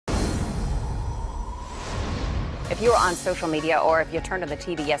If you were on social media or if you turned on the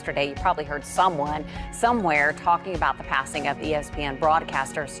TV yesterday, you probably heard someone somewhere talking about the passing of ESPN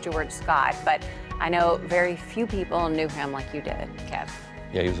broadcaster Stuart Scott. But I know very few people knew him like you did, Kev.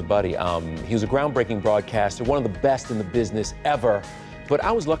 Yeah, he was a buddy. He was a groundbreaking broadcaster, one of the best in the business ever. But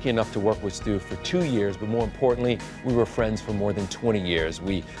I was lucky enough to work with Stu for 2 years, but more importantly, we were friends for more than 20 years.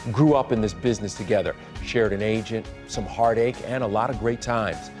 We grew up in this business together, shared an agent, some heartache, and a lot of great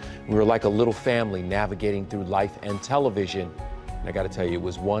times. We were like a little family navigating through life and television. And I got to tell you, it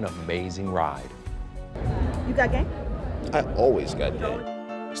was one amazing ride. You got game? I always got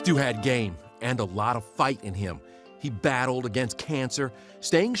game. Stu had game and a lot of fight in him. He battled against cancer,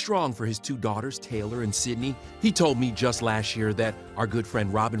 staying strong for his two daughters, Taylor and Sydney. He told me just last year that our good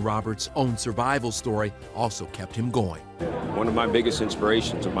friend Robin Roberts' own survival story also kept him going. One of my biggest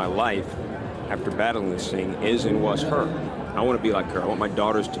inspirations of my life after battling this thing is and was her. I want to be like her. I want my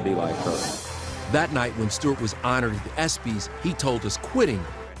daughters to be like her. That night when Stuart was honored at the ESPYs, he told us quitting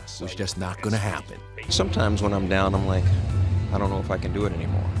was just not going to happen. Sometimes when I'm down, I'm like, I don't know if I can do it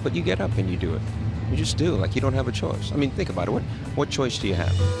anymore. But you get up and you do it. You just do, like you don't have a choice. I mean, think about it. What choice do you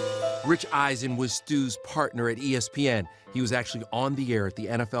have? Rich Eisen was Stu's partner at ESPN. He was actually on the air at the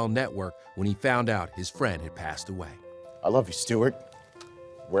NFL Network when he found out his friend had passed away. I love you, Stuart.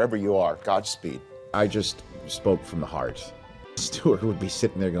 Wherever you are, Godspeed. I just spoke from the heart. Stuart would be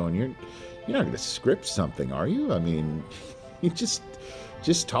sitting there going, you're not going to script something, are you? I mean, you just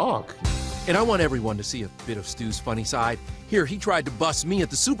talk. And I want everyone to see a bit of Stu's funny side. Here, he tried to bust me at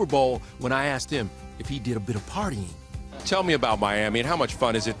the Super Bowl when I asked him if he did a bit of partying. Tell me about Miami and how much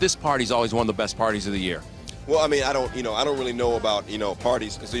fun is it? This party's always one of the best parties of the year. Well, I mean, I don't really know about,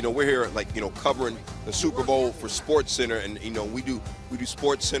 parties. So, we're here like, covering the Super Bowl for Sports Center, and, we do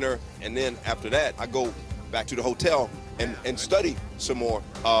Sports Center, and then after that, I go back to the hotel and study some more.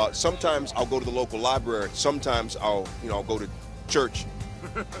 Sometimes I'll go to the local library. Sometimes I'll go to church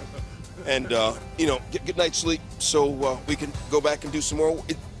and, get good night's sleep so we can go back and do some more.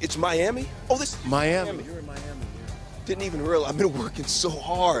 It's Miami? Oh, this is Miami. You're in Miami. Didn't even realize. I've been working so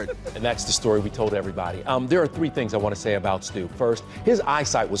hard. And that's the story we told everybody. There are three things I want to say about Stu. First, his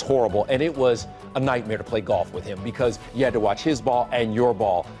eyesight was horrible, and it was a nightmare to play golf with him because you had to watch his ball and your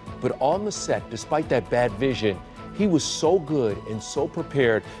ball. But on the set, despite that bad vision, he was so good and so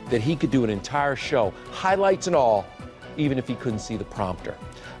prepared that he could do an entire show, highlights and all, even if he couldn't see the prompter.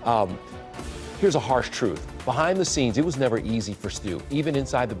 Here's a harsh truth. Behind the scenes, it was never easy for Stu. Even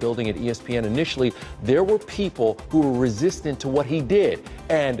inside the building at ESPN, initially, there were people who were resistant to what he did.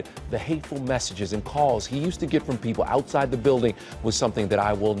 And the hateful messages and calls he used to get from people outside the building was something that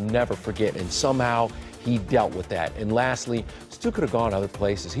I will never forget. And somehow, he dealt with that. And lastly, Stu could have gone other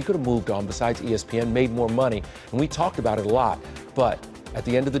places. He could have moved on besides ESPN, made more money. And we talked about it a lot. But at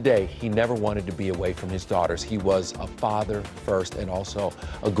the end of the day, he never wanted to be away from his daughters. He was a father first and also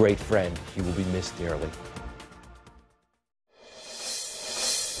a great friend. He will be missed dearly.